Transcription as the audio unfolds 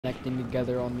connecting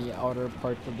together on the outer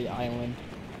parts of the island.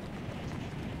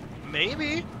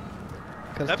 Maybe.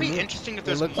 Because That'd to be me, interesting if it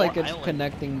there's looks more like it's island.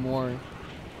 connecting more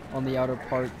on the outer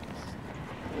parts.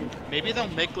 Maybe they'll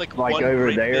make like Like one over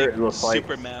great there, big it looks like.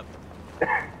 super map.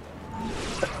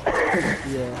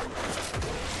 Yeah.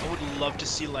 I would love to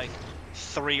see like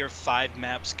 3 or 5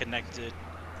 maps connected.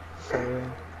 So,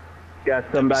 Got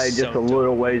somebody so just a dope.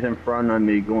 little ways in front of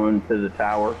me going to the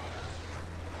tower.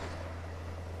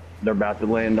 They're about to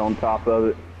land on top of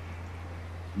it.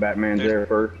 Batman's there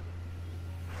first.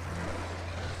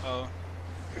 Oh.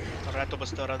 Torrado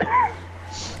bastardo.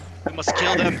 We must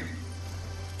kill them.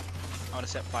 I want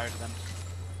to set fire to them.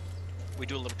 We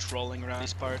do a little trolling around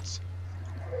these parts.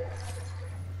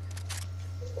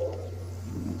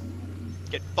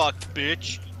 Get fucked,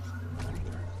 bitch.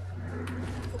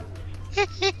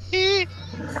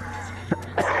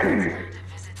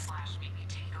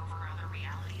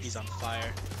 He's on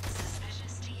fire.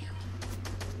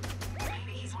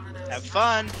 Have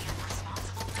fun.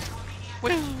 Woo.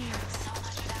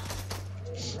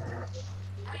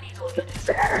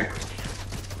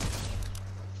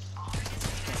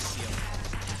 Can't see him.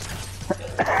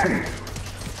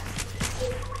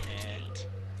 And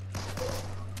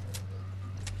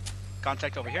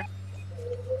contact over here.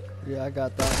 yeah, I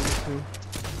got that one too.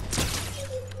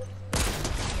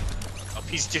 Oh,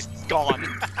 he's just gone.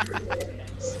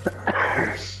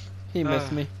 He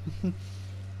missed me.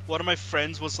 One of my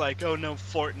friends was like, "Oh no,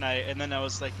 Fortnite," and then I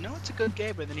was like, "No, it's a good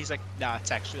game." And then he's like, "Nah,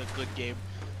 it's actually a good game."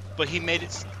 But he made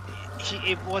it.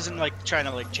 It wasn't like trying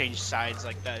to like change sides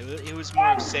like that. It was more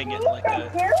of saying it like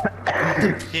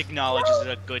a. He acknowledges it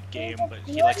a good game, but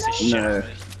he likes to shit on it.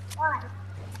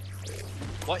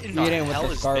 What in the You didn't with hell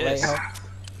the is scar right this? help?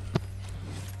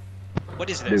 What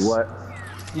is this? Do what?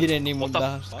 You didn't even What with the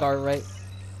the fuck? scar right.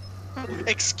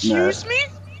 Excuse me?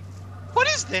 What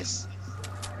is this?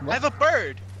 What? I have a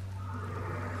bird.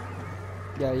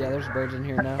 Yeah, there's birds in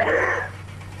here now.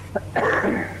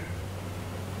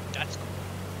 That's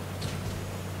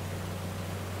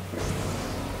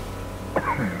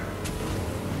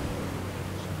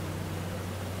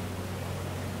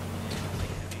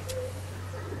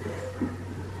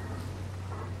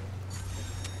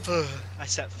cool. I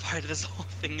set fire to this whole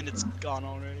thing and it's gone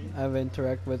already. I've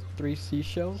interacted with 3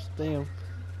 seashells. Damn.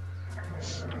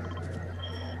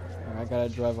 I gotta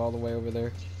drive all the way over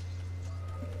there.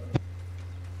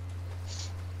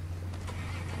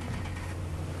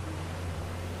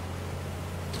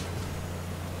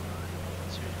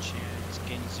 Zero chance,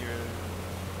 gain 0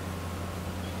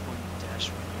 point dash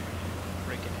when you're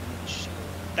breaking enemy shield.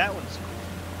 That one's cool.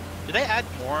 Do they add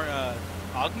more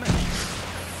augment?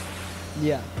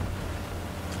 Yeah.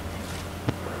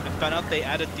 I found out they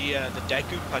added the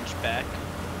Deku punch back.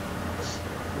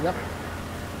 Yep.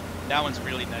 That one's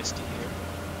really nice to hear.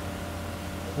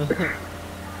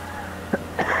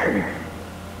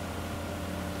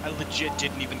 I legit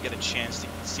didn't even get a chance to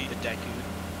see the Deku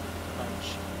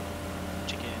punch.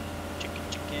 Chicken, chicken,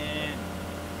 chicken.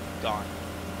 Gone.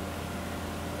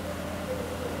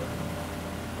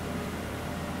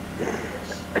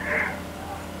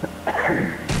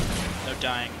 No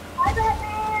dying.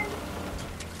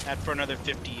 That for another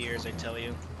 50 years, I tell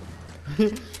you.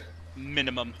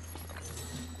 Minimum.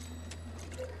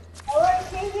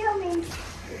 I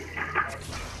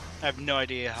have no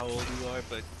idea how old you are,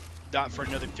 but not for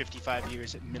another 55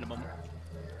 years at minimum.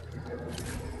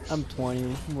 I'm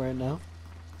 20 right now.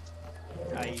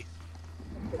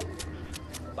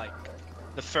 Like,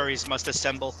 the furries must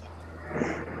assemble.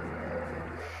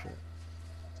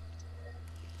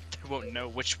 They won't know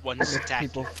which one's There's attacking.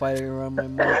 people fighting around my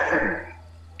mic.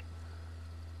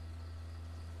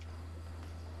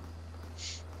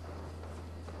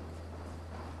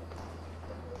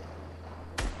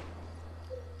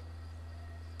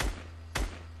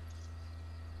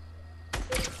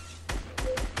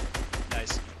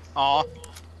 Nice. Aw.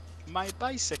 My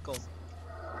bicycle.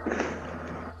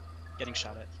 Getting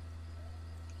shot at.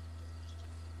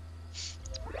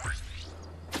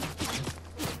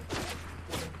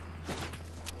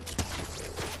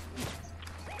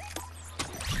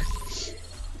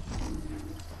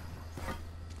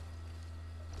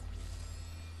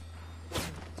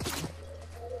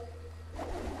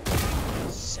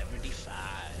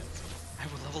 I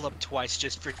will level up twice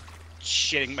just for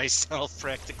shitting myself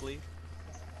practically.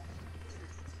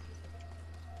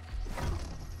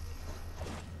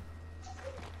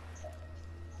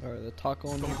 Alright, the taco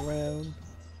on the ground.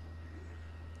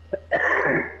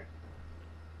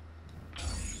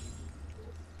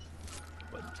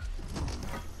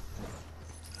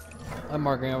 I'm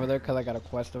marking over there because I got a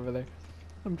quest over there.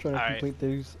 I'm trying to complete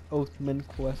these Oathman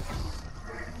quests.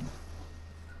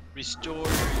 Restore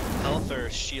health or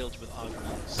shield with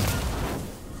augments.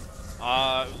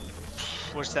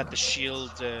 What's that? The shield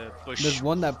bush. There's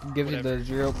one that gives whatever. you the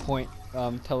 0 point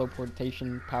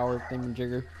teleportation power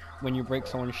thingamajigger when you break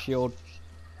someone's shield.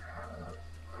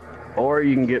 Or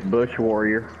you can get Bush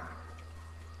Warrior.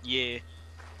 Yeah.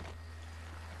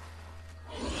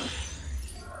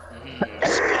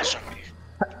 Splash on me.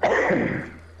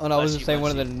 Oh no, I was Bless just you, saying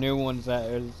one bless of the new ones that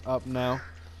is up now.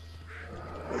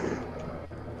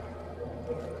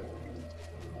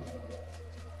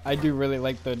 I do really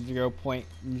like the 0 point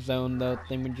zone, the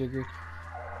thingamajigger.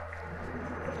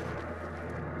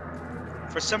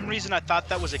 For some reason, I thought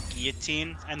that was a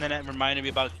guillotine, and then it reminded me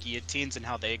about guillotines and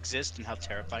how they exist and how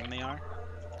terrifying they are.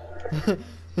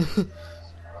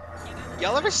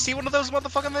 Y'all ever see one of those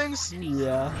motherfucking things?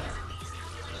 Yeah.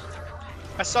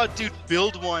 I saw a dude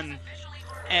build one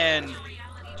and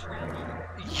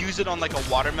use it on like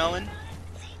a watermelon.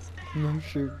 No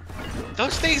shoot.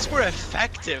 Those things were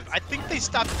effective. I think they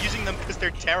stopped using them because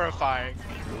they're terrifying.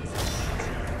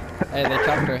 Hey, they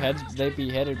chopped their heads. They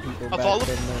beheaded people Of back all of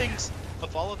the then.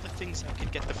 things I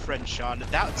could get the friend Sean,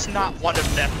 that's not one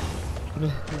of them.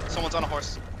 Someone's on a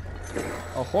horse.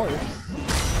 A horse?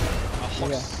 A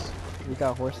horse. We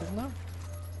got horses now?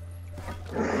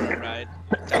 Right.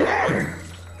 Down the road.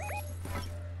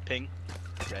 Ping.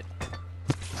 Red.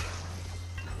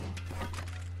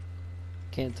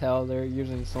 Can't tell they're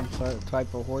using some sort of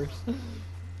type of horse.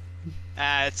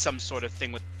 It's some sort of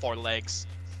thing with 4 legs.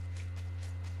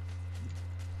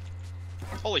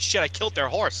 Holy shit, I killed their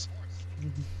horse.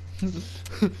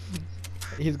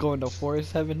 He's going to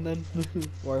forest heaven then?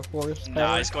 Or forest hell?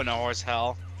 Nah, he's going to horse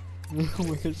hell.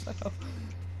 Where's hell?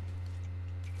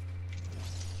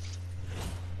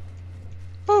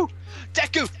 Woo!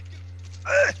 Deku!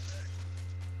 Ugh!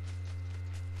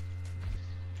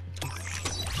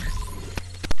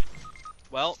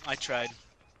 Well, I tried.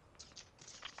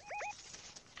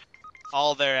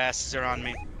 All their asses are on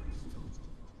me.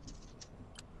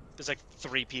 There's like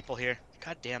 3 people here.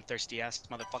 Goddamn thirsty ass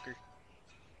motherfucker.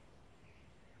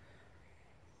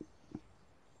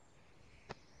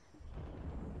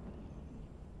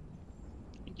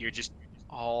 You're just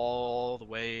all the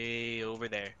way over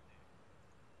there.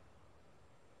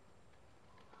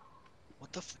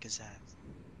 What the fuck is that?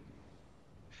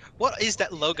 What is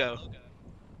that logo?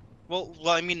 Well,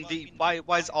 I mean, why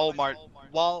is Allmart,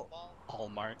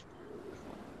 Allmart,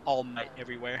 All Might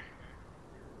everywhere?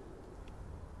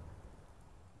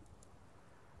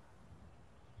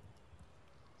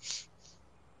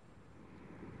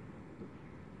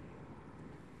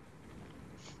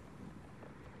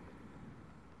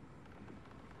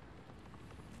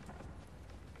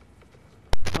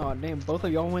 Oh damn, both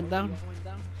of y'all went down?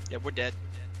 Yeah, we're dead.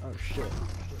 Oh shit.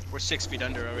 We're 6 feet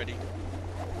under already.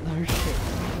 Oh shit.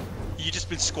 You just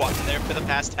been squatting there for the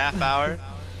past half hour,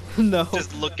 No.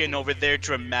 just looking over there I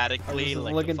dramatically, was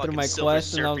like looking the through fucking my silver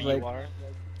quest and I surfer was like, you are.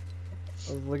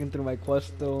 I was looking through my quest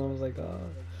still and I was like,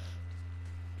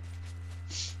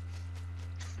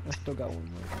 I still got one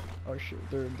more. Oh shit,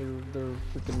 they're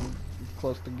freaking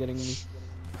close to getting me.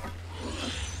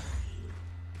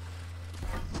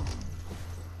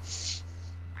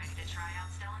 Ready to try out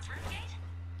Stellan's rootkit?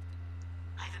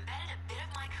 I've embedded a bit of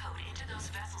my code into those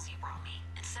vessels you brought me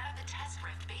and set up a test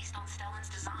rift based on Stellan's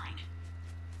design.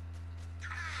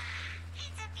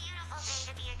 It's a beautiful day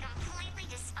to be a completely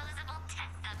disposable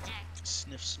test subject.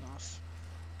 Sniff snuff.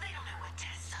 They don't know what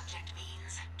test subject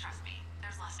means. Trust me,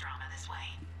 there's less drama this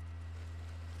way.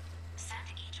 Send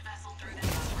each vessel through the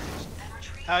test rift, then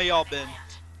retrieve How y'all been?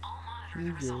 land. I'll monitor You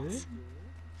the results.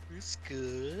 good? It's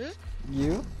good.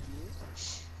 You?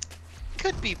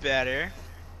 Could be better.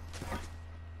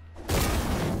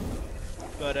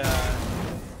 But,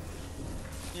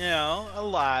 you know,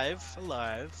 alive.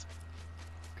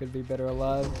 Could be better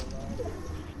alive.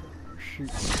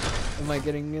 Shoot. Am I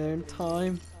getting there in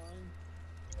time?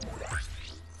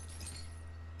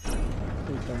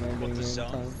 Please tell me I'm getting the there in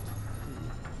zone? time.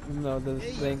 No, the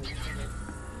thing.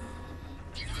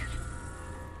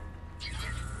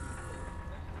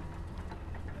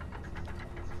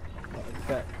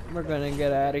 Okay, we're gonna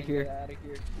get out of here.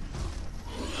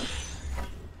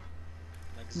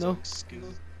 Like No. so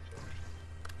scoot.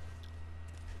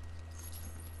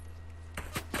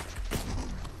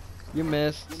 You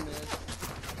missed.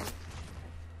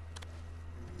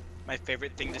 My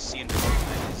favorite thing to see in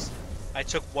Fortnite is I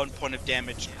took 1 point of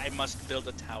damage. I must build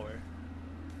a tower.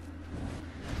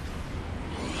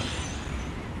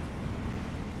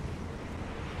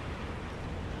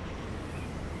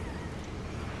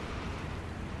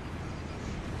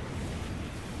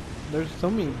 There's so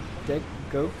many deck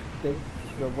goat,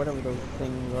 or whatever those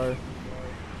things are.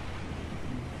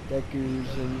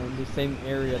 Deku's in the same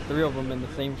area. 3 of them in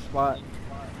the same spot.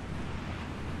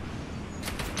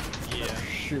 Yeah.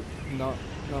 Shoot. No.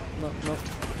 No, no, no.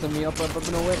 Send me up, no, wait.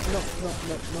 No, no, no,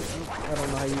 no, no. I don't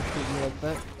know how you shoot me like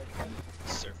that.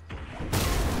 Surfboard.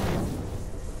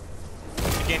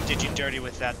 The game did you dirty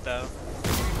with that, though.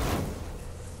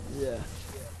 Yeah.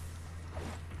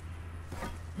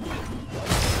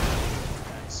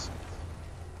 Nice.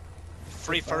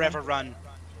 Free forever run.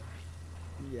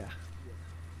 Yeah.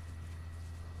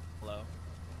 Hello.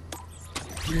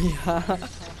 Yeah.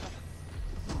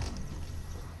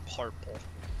 Purple.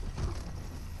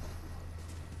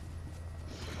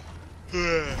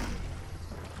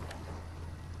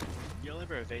 You'll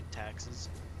ever evade taxes?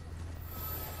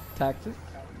 Taxes?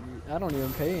 I don't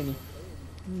even pay any.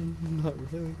 Not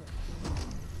really.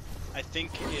 I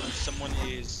think if someone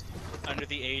is under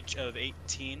the age of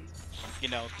 18, you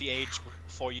know, the age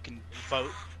before you can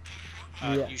vote,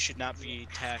 Yeah. you should not be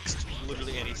taxed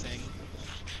literally anything,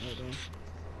 Hold on.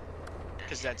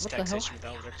 because that's What the hell? taxation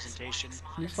without representation.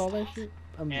 You saw that shit?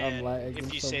 I'm And lagging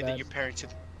if you so say bad. that your parents are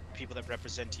the people that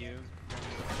represent you,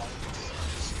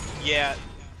 yeah,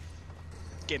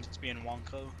 game's being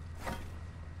wonko.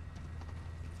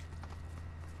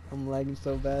 I'm lagging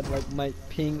so bad. Like my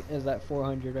ping is at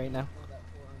 400 right now.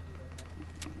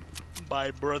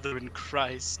 My brother in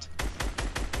Christ.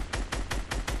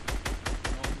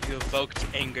 You evoked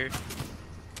anger.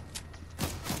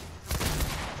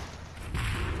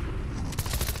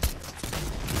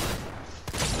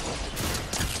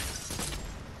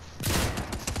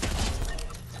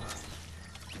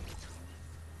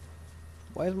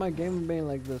 Why is my game being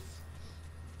like this?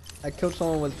 I killed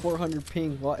someone with 400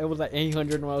 ping while it was at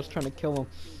 800 when I was trying to kill him.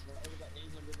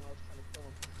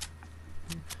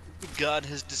 God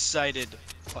has decided.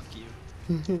 Fuck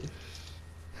you.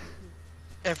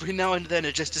 Every now and then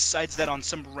it just decides that on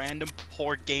some random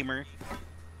poor gamer.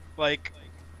 Like,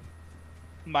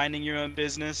 minding your own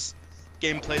business.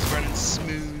 Gameplay's running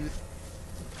smooth.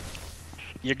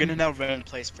 You're gonna now run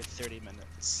place for 30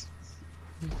 minutes.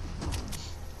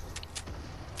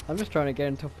 I'm just trying to get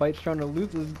into fights, trying to lose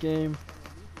this game.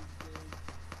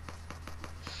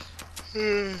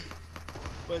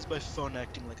 Why is my phone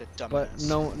acting like a dumbass? But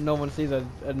no one sees a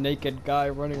naked guy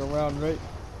running around, right?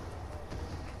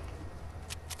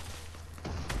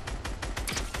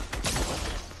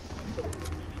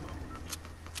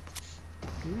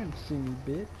 You didn't see me,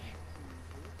 bitch.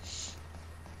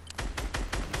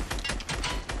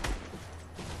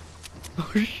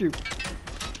 Oh shoot.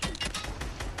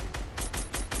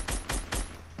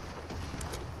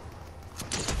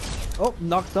 Oh,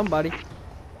 knocked somebody.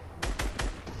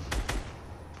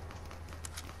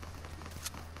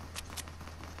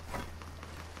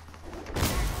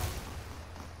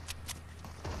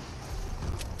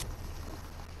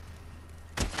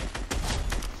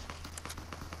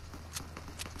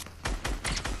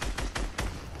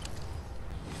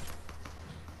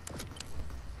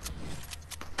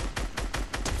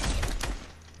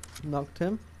 Knocked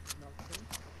him.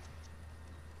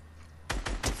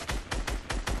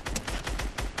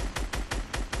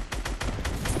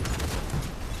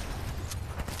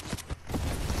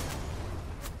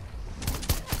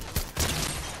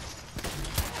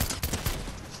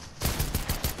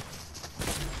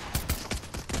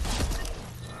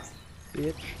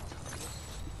 Bitch.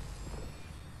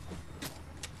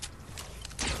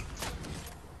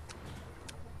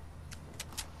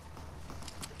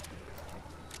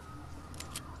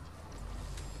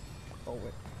 Oh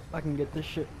wait, I can get this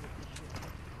shit.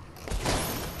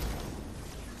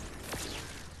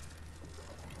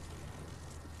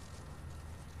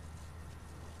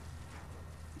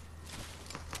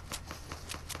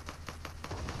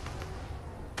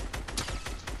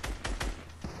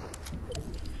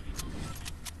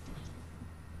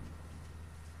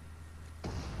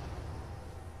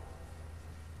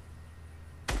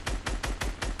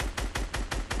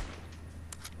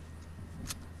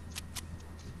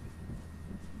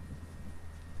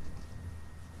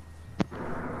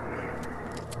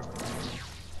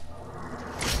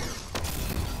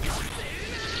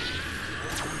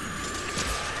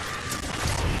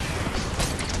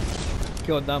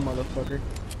 Killed that motherfucker.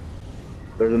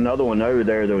 There's another one over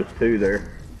there. There was 2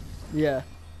 there. Yeah.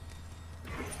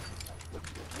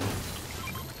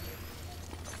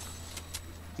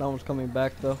 That one's coming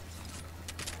back though.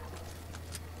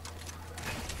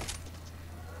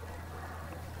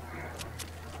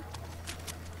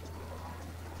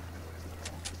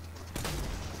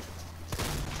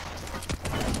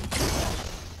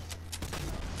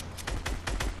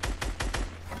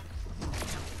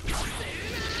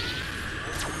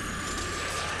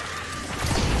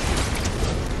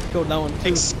 killed that one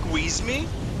too. Squeeze me?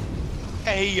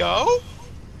 Hey yo!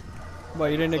 Why,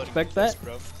 you didn't Floating expect with this, that?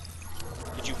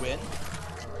 bro. Did you win?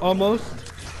 Almost.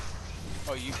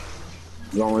 Oh, you.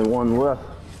 There's only one left.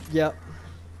 Yep.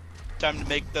 Time to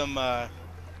make them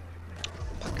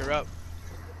pucker up.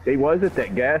 He was at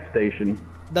that gas station.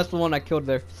 That's the one I killed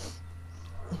there.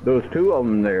 There was two of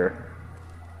them there.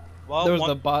 Well, There was one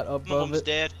a bot of above them's it.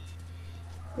 dead.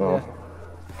 Oh. Yeah.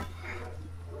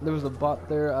 There was a bot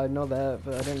there, I know that,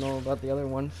 but I didn't know about the other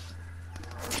ones.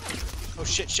 Oh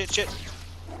shit, shit, shit.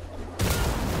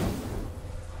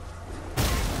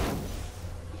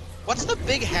 What's the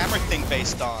big hammer thing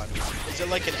based on? Is it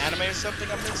like an anime or something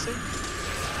I'm missing?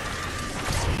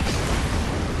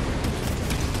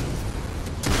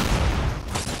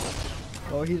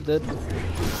 Oh, he's dead.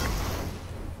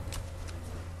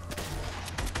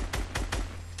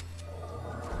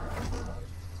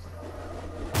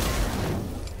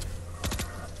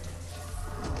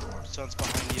 Someone's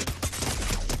behind you.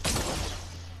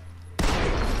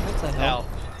 What the hell?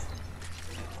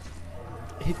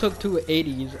 He took two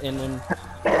 80s and then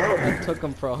I took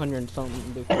him for 100 and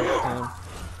something the first time.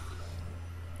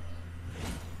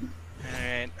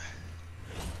 Alright.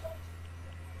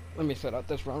 Let me set out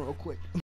this round real quick.